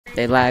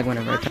They lag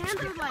whenever I touch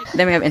them.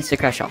 Then we have Instant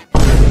Crash All.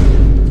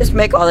 Just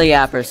make all the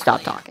yappers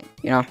stop talking,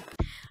 you know?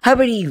 Hi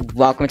everybody,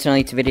 welcome to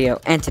another YouTube video,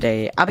 and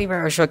today I'll be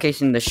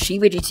showcasing the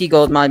Shiba GT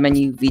Gold mod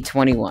menu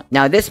V21.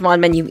 Now this mod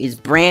menu is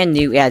brand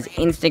new, it has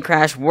Instant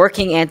Crash,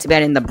 working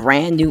anti-ban in the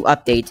brand new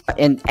update,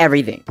 and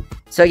everything.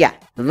 So yeah,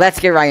 let's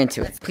get right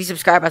into it. Please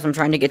subscribe as I'm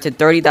trying to get to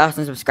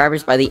 30,000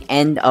 subscribers by the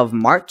end of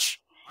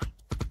March.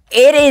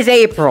 It is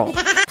April!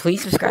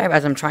 Please subscribe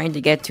as I'm trying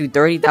to get to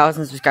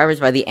 30,000 subscribers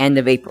by the end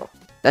of April.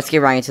 Let's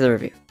get right into the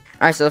review.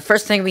 Alright, so the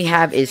first thing we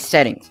have is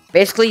settings.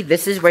 Basically,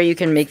 this is where you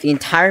can make the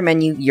entire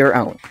menu your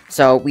own.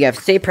 So, we have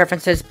save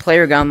preferences,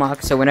 player gun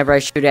lock, so whenever I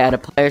shoot it at a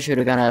player, shoot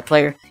a gun at a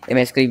player, it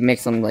basically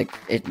makes them, like,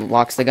 it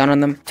locks the gun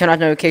on them. Turn off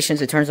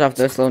notifications, it turns off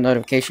those little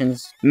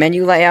notifications.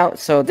 Menu layout,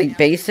 so the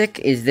basic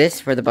is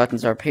this, where the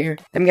buttons are up here.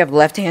 Then we have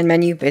left-hand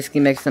menu,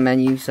 basically makes the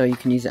menu so you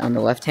can use it on the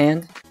left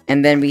hand.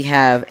 And then we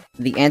have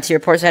the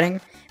anti-report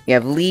setting, we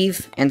have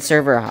leave, and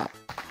server hop.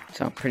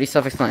 So, pretty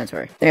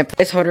self-explanatory. Then we have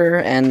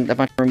placeholder and a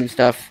bunch of remove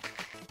stuff.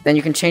 Then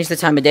you can change the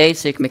time of day,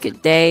 so you can make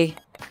it day,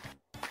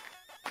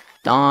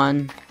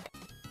 dawn,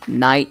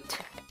 night,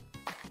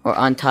 or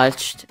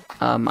untouched.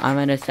 I'm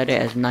gonna set it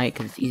as night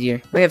because it's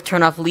easier. We have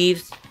turn off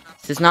leaves.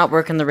 This does not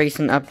work in the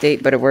recent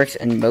update, but it works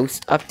in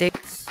most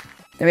updates.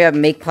 Then we have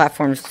make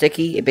platform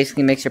sticky. It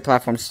basically makes your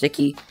platform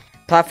sticky.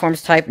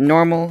 Platforms type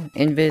normal,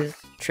 invis,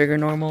 trigger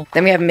normal.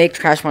 Then we have make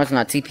trash mods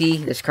not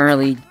TP. This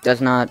currently does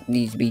not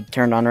need to be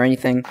turned on or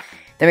anything.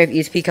 Then we have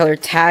ESP color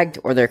tagged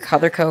or their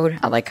color code.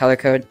 I like color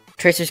code.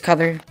 Tracer's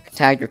color,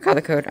 tag your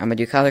color code, I'm gonna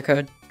do color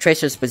code.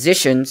 Tracer's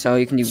position, so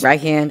you can do right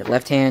hand,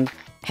 left hand,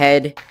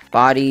 head,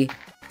 body.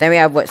 Then we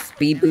have what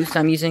speed boost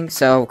I'm using,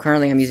 so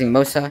currently I'm using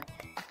Mosa,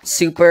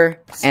 super,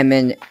 and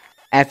then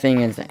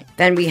effing insane.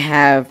 Then we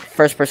have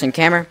first person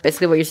camera,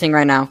 basically what you're seeing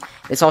right now.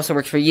 This also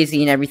works for Yeezy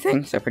and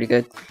everything, so pretty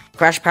good.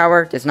 Crash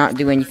power does not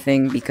do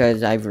anything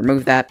because I've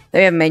removed that.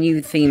 Then we have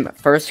menu theme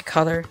first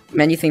color.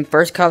 Menu theme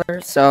first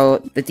color, so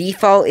the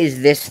default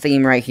is this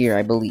theme right here,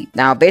 I believe.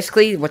 Now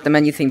basically what the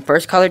menu theme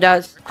first color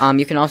does,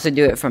 you can also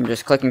do it from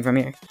just clicking from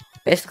here.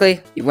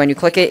 Basically, when you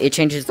click it, it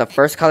changes the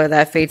first color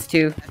that it fades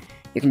to.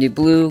 You can do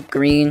blue,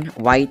 green,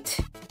 white,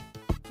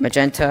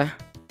 magenta,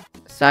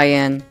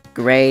 cyan,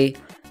 gray,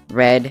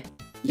 red,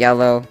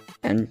 yellow,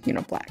 and, you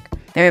know, black.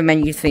 Then we have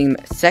menu theme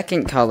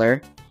second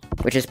color,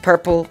 which is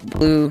purple,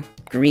 blue,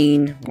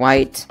 green,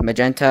 white,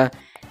 magenta,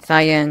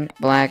 cyan,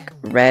 black,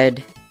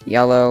 red,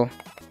 yellow,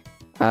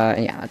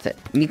 and yeah, that's it.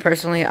 Me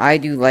personally, I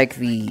do like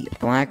the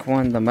black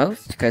one the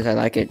most, because I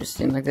like it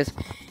just in like this.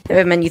 Then we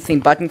have menu theme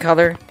button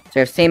color, so we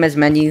have same as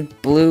menu,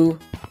 blue,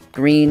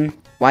 green,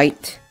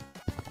 white,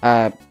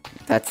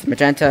 that's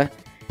magenta,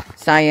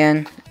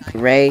 cyan,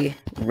 gray,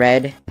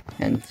 red,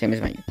 and same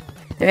as menu.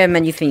 Then we have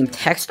menu theme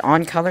text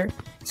on color,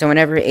 so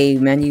whenever a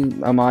menu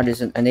mod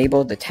is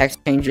enabled, the text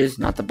changes,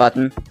 not the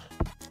button.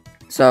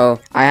 So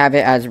I have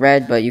it as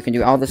red, but you can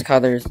do all those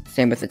colors,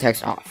 same with the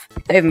text off.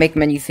 Then we have make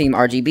menu theme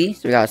RGB,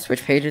 so we gotta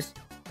switch pages.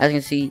 As you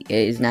can see,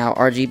 it is now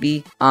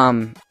RGB.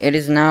 It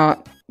is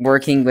not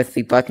working with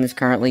the buttons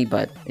currently,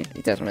 but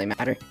it doesn't really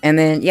matter. And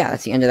then, yeah,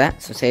 that's the end of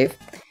that, so save.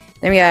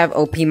 Then we have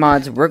OP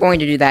mods. We're going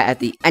to do that at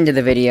the end of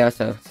the video,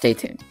 so stay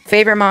tuned.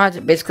 Favorite mods,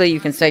 basically you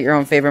can set your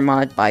own favorite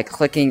mod by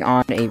clicking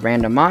on a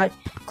random mod,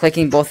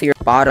 clicking both of your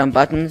bottom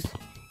buttons,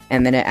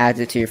 and then it adds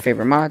it to your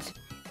favorite mods.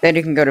 Then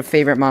you can go to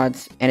favorite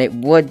mods, and it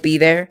would be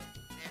there,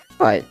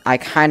 but I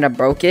kind of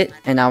broke it,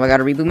 and now I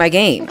gotta reboot my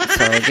game,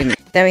 so give me.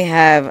 Then we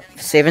have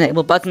save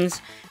enable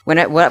buttons.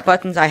 What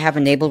buttons I have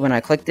enabled when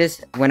I click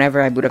this,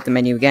 whenever I boot up the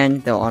menu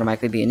again, they'll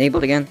automatically be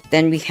enabled again.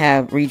 Then we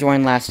have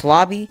rejoin last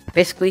lobby.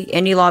 Basically,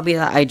 any lobby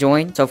that I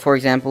join. So for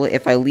example,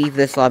 if I leave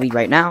this lobby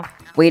right now,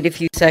 wait a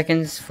few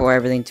seconds for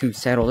everything to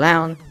settle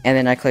down, and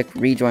then I click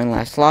rejoin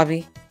last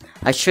lobby,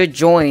 I should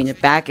join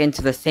back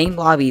into the same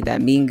lobby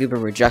that me and Goober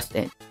were just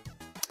in.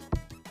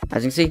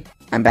 As you can see,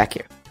 I'm back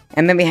here.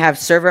 And then we have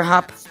server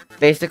hop.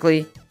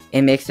 Basically,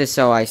 it makes it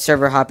so I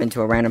server hop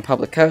into a random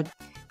public code.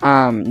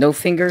 No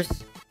fingers.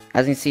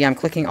 As you can see, I'm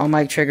clicking all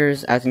my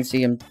triggers. As you can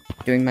see, I'm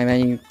doing my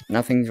menu.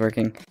 Nothing's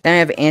working. Then I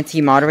have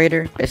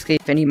anti-moderator. Basically,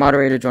 if any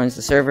moderator joins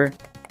the server,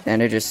 then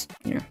it just,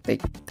 you know,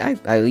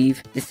 I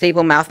leave.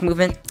 Disable mouth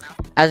movement.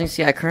 As you can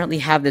see, I currently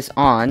have this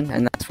on,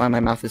 and that's why my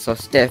mouth is so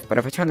stiff. But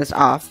if I turn this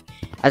off,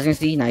 as you can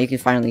see, now you can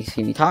finally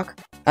see me talk.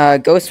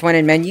 Ghost when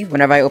in menu.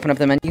 Whenever I open up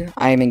the menu,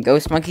 I am in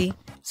Ghost Monkey.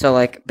 So,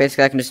 like,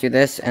 basically I can just do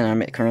this, and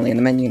I'm currently in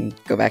the menu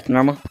and go back to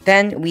normal.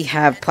 Then we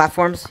have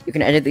platforms. You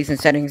can edit these in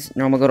settings.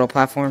 Normal go to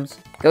platforms.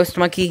 Ghost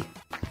Monkey.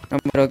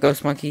 Normal go to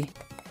Ghost Monkey.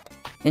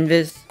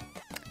 Invis.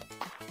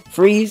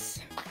 Freeze.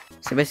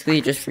 So basically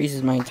it just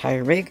freezes my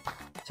entire rig,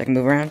 so I can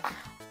move around.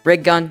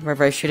 Rig gun.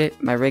 Wherever I shoot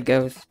it, my rig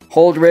goes.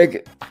 Hold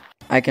rig.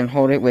 I can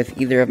hold it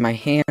with either of my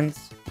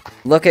hands.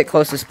 Look at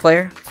closest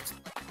player.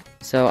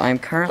 So I'm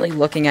currently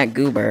looking at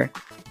Goober,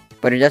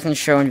 but it doesn't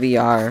show in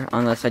VR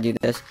unless I do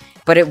this.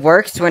 But it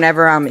works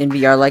whenever I'm in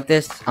VR like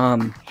this,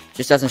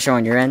 just doesn't show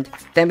on your end.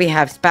 Then we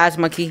have Spaz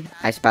Monkey,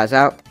 I spaz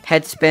out.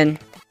 Head spin,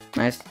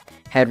 nice.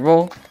 Head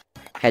roll,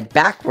 head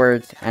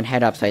backwards, and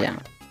head upside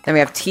down. Then we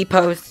have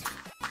T-pose,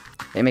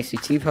 it makes you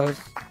T-pose.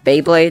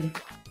 Beyblade,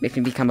 makes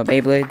me become a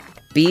Beyblade.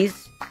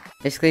 Bees,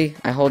 basically,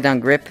 I hold down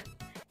grip,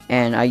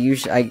 and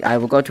I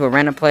will go to a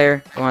random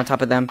player, go on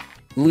top of them.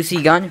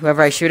 Lucy gun,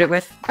 whoever I shoot it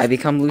with, I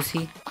become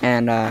Lucy,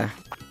 and I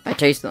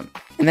chase them.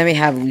 And then we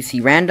have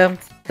Lucy random,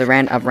 the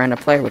random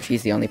player, which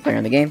he's the only player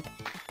in the game.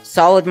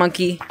 Solid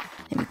monkey,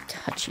 let me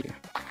touch you.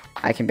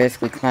 I can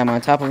basically climb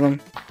on top of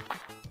them.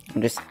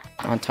 I'm just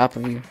on top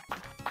of you.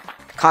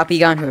 Copy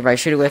gun, whoever I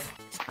shoot it with,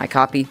 I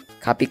copy.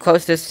 Copy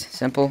closest,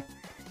 simple.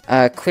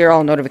 Clear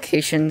all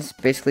notifications,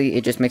 basically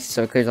it just makes it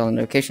so it clears all the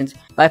notifications.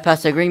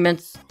 Bypass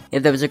agreements,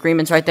 if there was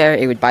agreements right there,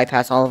 it would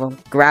bypass all of them.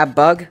 Grab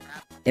bug,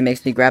 it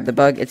makes me grab the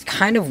bug. It's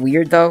kind of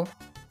weird though,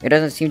 it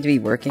doesn't seem to be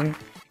working.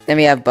 Then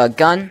we have bug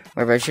gun,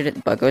 wherever I shoot it,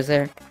 the bug goes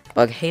there.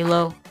 Bug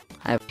halo,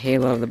 I have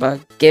halo of the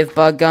bug. Give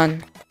bug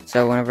gun,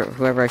 so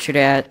whoever I shoot it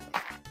at,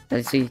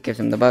 let's see,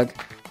 gives him the bug.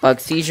 Bug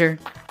seizure,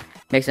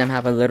 makes them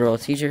have a literal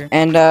seizure.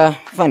 And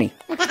funny,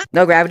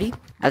 no gravity,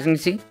 as you can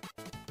see,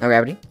 no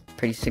gravity.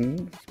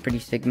 Pretty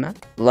sigma.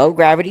 Low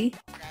gravity,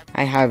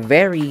 I have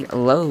very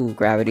low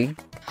gravity.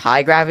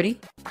 High gravity,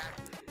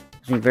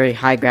 gives me very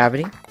high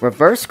gravity.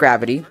 Reverse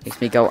gravity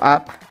makes me go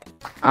up.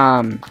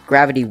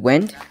 Gravity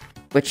wind,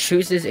 which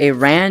chooses a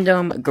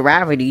random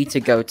gravity to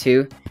go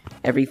to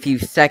every few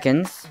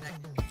seconds.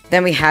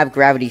 Then we have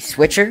gravity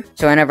switcher,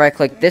 so whenever I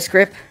click this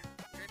grip,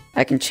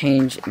 I can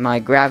change my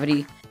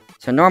gravity.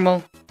 So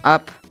normal,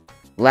 up,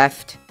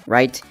 left,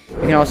 right. You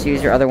can also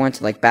use your other one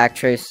to like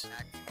backtrace.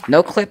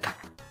 No clip,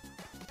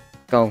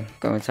 go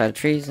inside the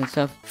trees and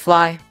stuff.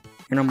 Fly,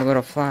 your normal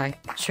little fly.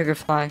 Sugar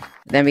fly.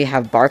 Then we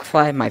have bark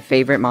fly, my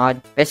favorite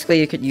mod. Basically,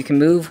 you can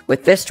move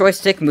with this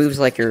joystick. Moves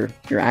like your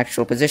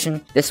actual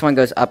position. This one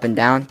goes up and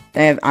down.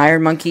 Then I have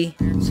iron monkey.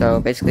 So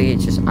basically,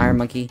 it's just iron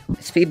monkey.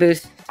 Speed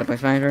boost.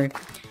 Self-explanatory.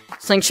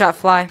 Slingshot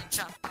fly.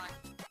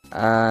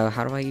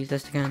 How do I use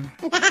this again?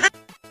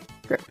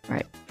 Grip.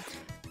 Right.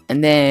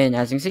 And then,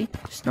 as you can see,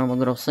 just normal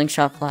little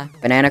slingshot fly.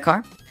 Banana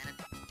car.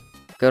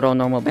 Good old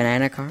normal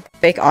banana car.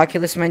 Fake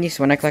Oculus menu,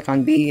 so when I click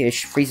on B, it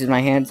freezes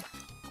my hands.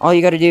 All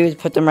you gotta do is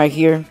put them right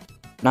here,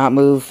 not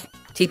move.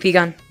 TP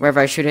gun,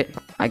 wherever I shoot it,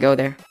 I go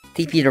there.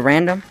 TP to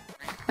random,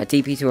 a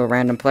TP to a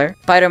random player.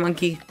 Spider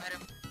monkey,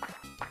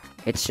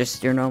 it's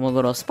just your normal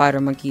little spider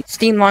monkey.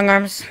 Steam long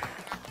arms,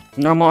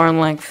 normal arm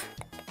length,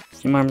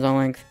 steam arms on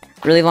length.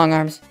 Really long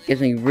arms, gives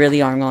me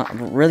really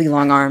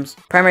long arms.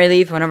 Primary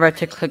leave, whenever I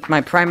click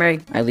my primary,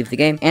 I leave the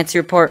game. Anti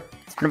report,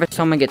 whenever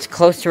someone gets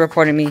close to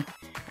reporting me,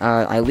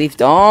 I leave.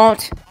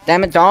 Don't!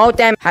 Damn it, don't!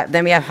 Damn it!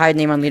 Then we have hide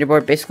name on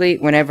leaderboard. Basically,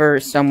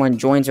 whenever someone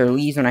joins or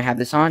leaves when I have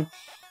this on,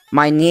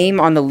 my name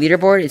on the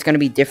leaderboard is going to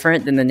be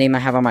different than the name I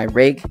have on my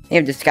rig.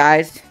 Name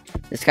disguised.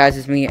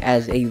 Disguises me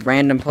as a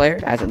random player.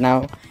 As of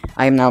now,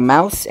 I am now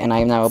Mouse, and I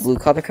am now a blue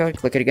color code.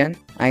 Click it again.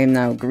 I am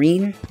now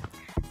green,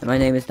 and my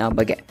name is now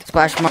Baguette.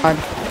 Splash mod.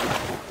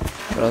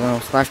 Little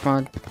splash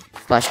mod.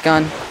 Splash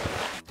gun.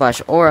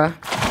 Splash aura.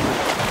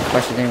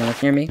 Splash is anyone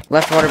that's near me.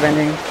 Left water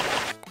bending.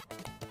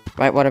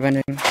 Right water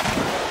bending.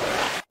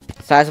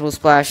 Sizable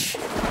splash.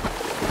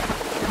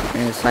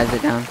 And just size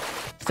it down.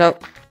 So,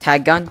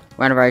 tag gun,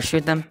 whenever I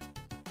shoot them.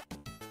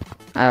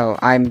 Oh,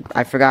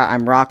 I forgot,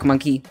 I'm Rock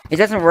Monkey. It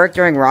doesn't work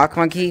during Rock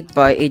Monkey,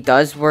 but it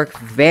does work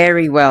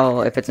very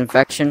well if it's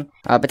infection.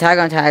 But tag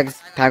on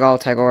tags, tag all,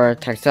 tag aura,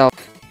 tag self,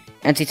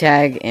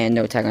 anti-tag, and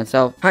no tag on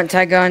self. Hunt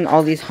tag gun,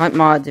 all these hunt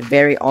mods,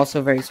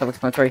 also very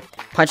self-explanatory.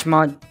 Punch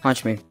mod,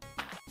 punch me.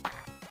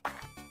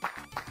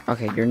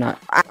 Okay, you're not.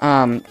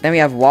 Then we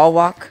have wall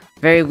walk.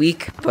 Very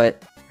weak,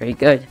 but very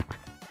good.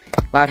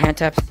 Loud hand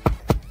taps.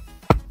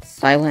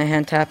 Silent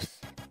hand taps.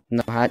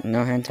 No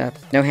hand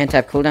taps. No hand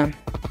tap cooldown.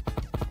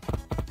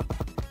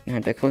 No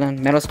hand tap cooldown.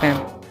 Metal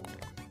spam.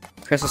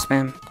 Crystal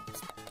spam.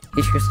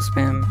 Each crystal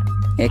spam.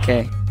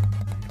 AK.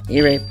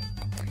 E-rape.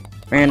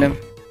 Random.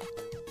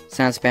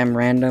 Sound spam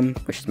random,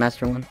 which is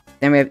master one.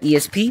 Then we have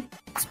ESP,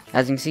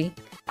 as you can see.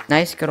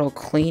 Nice, good old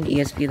clean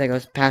ESP that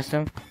goes past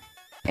them.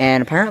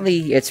 And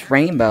apparently it's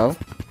rainbow.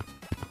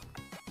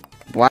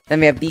 What? Then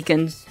we have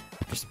beacons.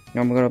 Just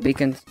normal little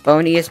beacons.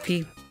 Bone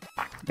ESP.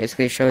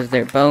 Basically shows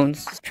their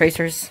bones.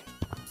 Tracers.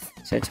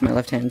 Set it to my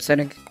left hand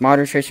setting.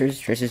 Modder tracers.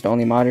 Tracers to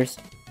only modders.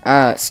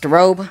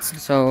 Strobe.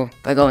 So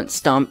if I go and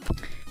stump.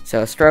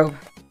 So strobe.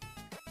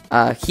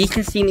 He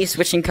can see me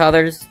switching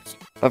colors.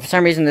 But for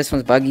some reason this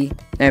one's buggy.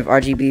 Then I have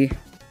RGB.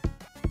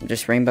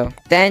 Just rainbow.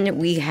 Then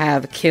we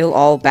have kill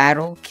all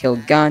battle. Kill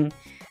gun.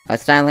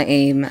 Silent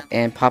aim.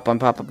 And pop on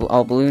pop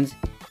all balloons.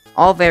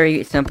 All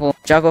very simple.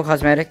 Juggle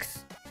cosmetics.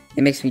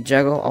 It makes me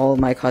juggle all of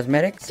my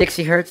cosmetics.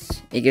 60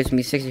 Hertz. It gives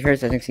me 60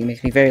 Hertz. I think it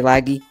makes me very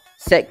laggy.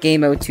 Set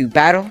game mode to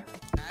battle.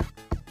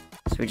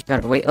 So we just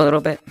gotta wait a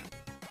little bit.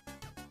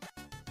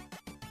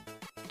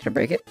 Did I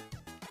break it?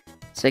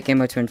 Set game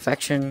mode to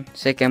infection.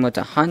 Set game mode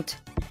to hunt.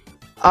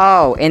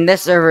 Oh, in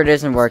this server it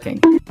isn't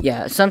working.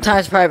 Yeah,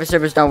 sometimes private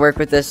servers don't work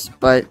with this,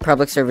 but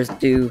public servers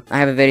do. I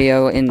have a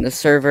video in the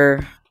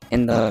server,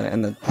 in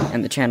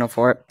the channel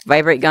for it.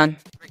 Vibrate gun.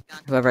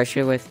 Whoever I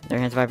shoot with, their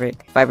hands vibrate.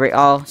 Vibrate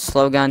all.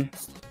 Slow gun.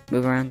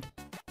 Move around.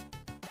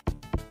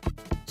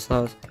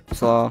 Slow.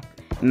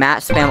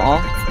 Matte spam all.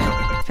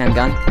 Spam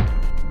gun.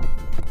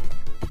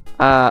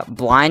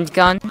 blind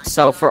gun.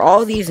 So for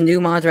all these new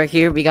mods right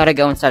here, we gotta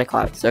go inside a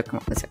cloud. So come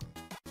on, let's go.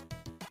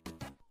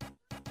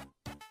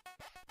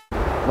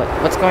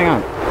 What's going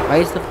on?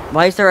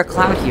 Why is there a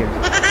cloud here?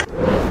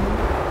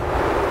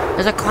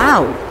 There's a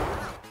cloud!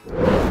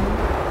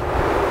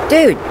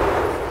 Dude!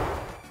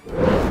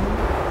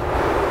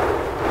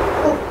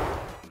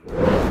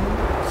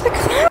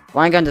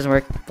 Blind gun doesn't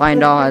work.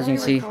 Blind doll, as you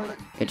can see,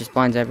 it just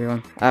blinds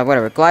everyone.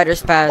 Whatever. Glider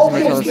spaz,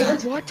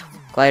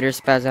 glider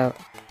spaz out.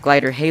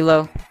 Glider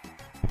halo.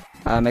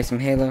 Make some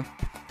halo.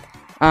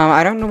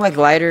 I don't know why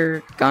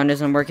glider gun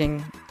isn't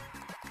working.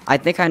 I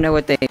think I know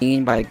what they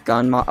mean by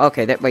gun mod.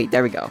 Okay, wait,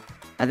 there we go.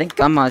 I think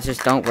gun mods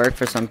just don't work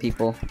for some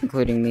people,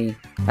 including me.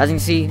 As you can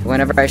see,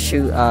 whenever I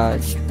shoot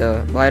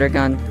the glider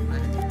gun,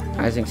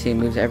 as you can see, it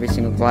moves every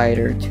single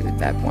glider to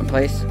that one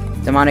place.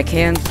 Demonic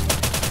hands.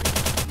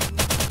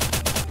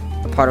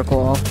 Particle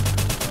wall.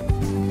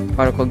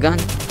 Particle gun.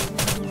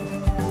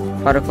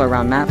 Particle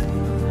around map.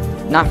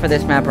 Not for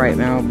this map right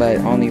now, but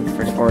only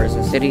for Forest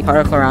and City.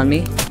 Particle around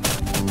me.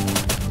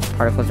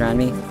 Particles around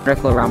me.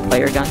 Particle around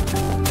player gun.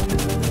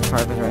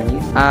 Particles around you.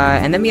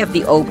 And then we have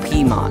the OP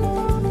mod.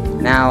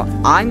 Now,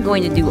 I'm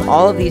going to do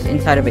all of these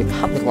inside of a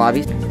public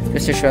lobby,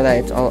 just to show that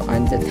it's all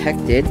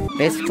undetected.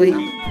 Basically,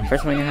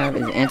 first one you have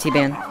is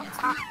anti-ban.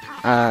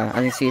 As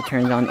you can see, it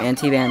turns on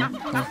anti-ban.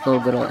 Nice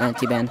little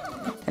anti-ban.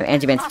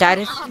 Anti-ban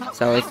status,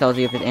 so it tells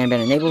you if it's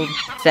anti-ban enabled.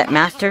 Set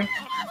master.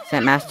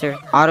 Set master.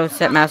 Auto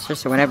set master,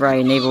 so whenever I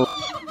enable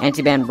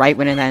anti-ban right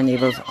when that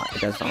enables,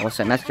 it does auto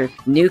set master.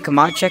 New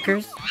mod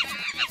checkers.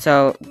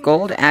 So,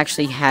 gold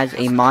actually has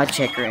a mod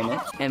checker in it.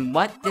 And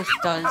what this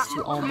does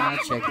to all mod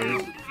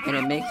checkers, and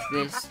it makes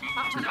this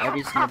to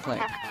every single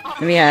player.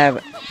 Then we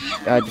have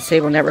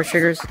disable network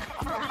triggers.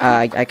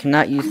 I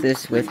cannot use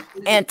this with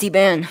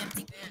anti-ban,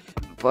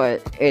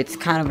 but it's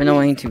kind of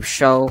annoying to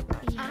show.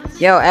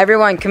 Yo,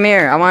 everyone, come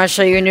here. I want to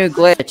show you a new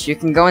glitch. You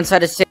can go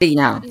inside a city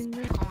now.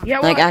 Yeah,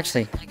 like,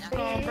 actually.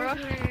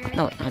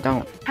 No, I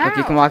don't. Look,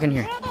 you can walk in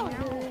here.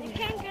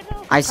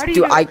 I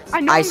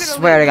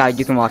swear to God,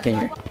 you can walk in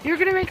here. You're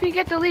gonna make me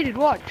get deleted,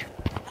 watch.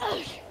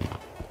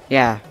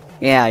 Yeah,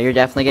 you're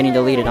definitely getting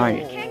deleted, aren't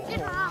you?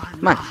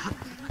 Come on.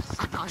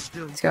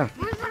 Let's go.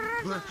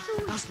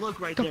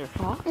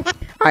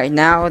 Alright,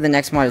 now the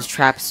next mod is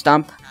Trap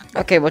Stump.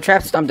 Okay, well,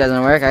 Trap Stump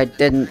doesn't work. I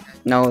didn't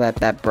know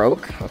that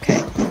broke.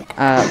 Okay.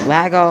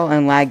 Lag all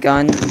and lag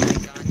gun.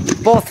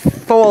 Both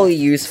fully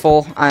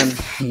useful.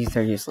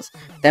 They're useless.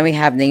 Then we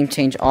have name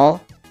change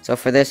all. So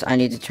for this, I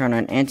need to turn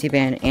on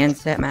anti-ban and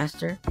set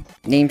master.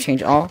 Name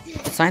change all.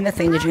 Assign the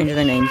thing to change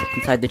their names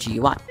inside the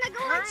GUI.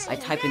 I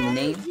type in the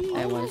name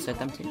I want to set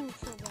them to.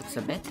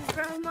 Submit.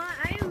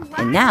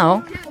 And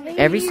now,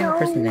 every single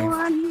person's name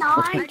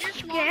will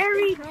change.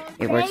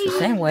 It works the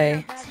same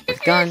way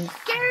with guns.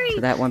 So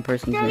that one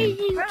person's name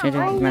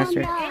changes to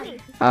master.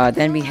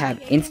 Then we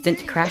have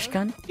instant crash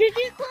gun.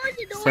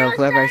 So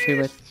whoever I shoot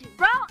with,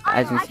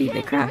 as you can see,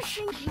 they crash.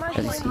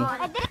 As you see.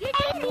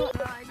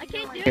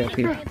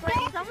 Here.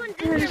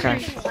 Let's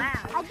crash.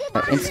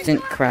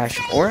 Instant crash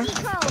aura.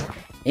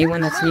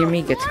 Anyone that's near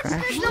me gets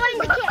crashed.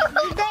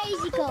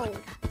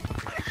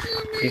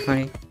 Pretty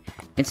funny.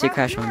 Instant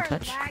crash on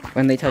touch.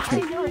 When they touch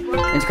me.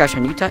 Instant crash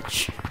on you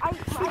touch.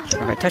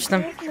 If I touch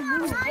them,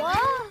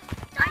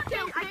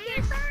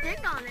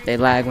 they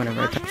lag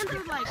whenever I touch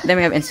them. Then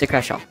we have instant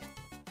crash all.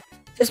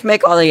 Just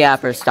make all the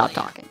yappers stop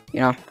talking, you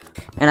know?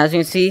 And as you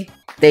can see,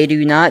 they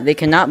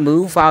cannot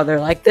move while they're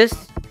like this.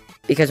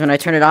 Because when I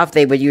turn it off,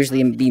 they would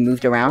usually be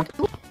moved around.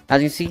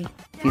 As you can see,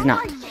 he's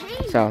not.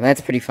 So, that's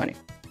pretty funny.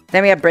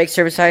 Then we have break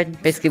server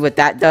side. Basically what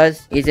that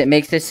does is it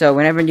makes it so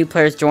whenever new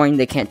players join,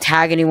 they can't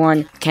tag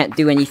anyone, can't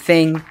do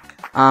anything.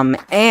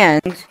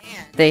 And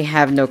they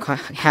have no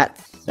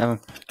hats. So,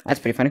 that's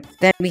pretty funny.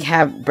 Then we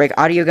have break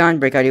audio gun,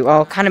 break audio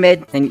all, kind of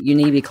mid, and you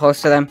need to be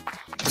close to them.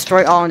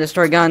 Destroy all and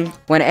destroy gun.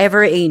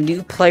 Whenever a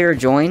new player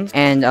joins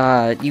and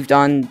you've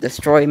done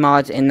destroy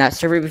mods in that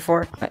server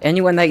before,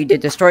 anyone that you did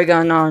destroy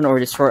gun on or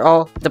destroy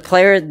all,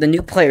 the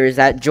new players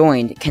that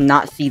joined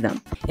cannot see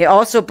them. It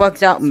also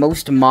bugs out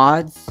most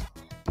mods.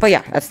 But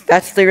yeah,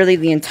 that's literally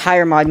the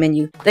entire mod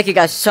menu. Thank you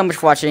guys so much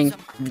for watching.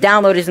 The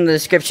download is in the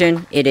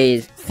description. It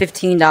is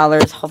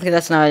 $15. Hopefully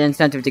that's not an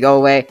incentive to go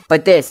away.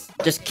 But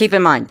just keep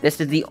in mind, this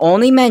is the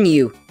only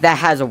menu that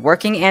has a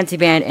working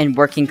anti-ban and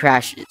working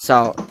crashes.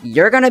 So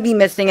you're gonna be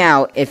missing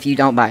out if you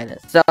don't buy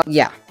this. So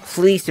yeah,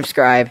 please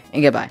subscribe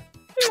and goodbye.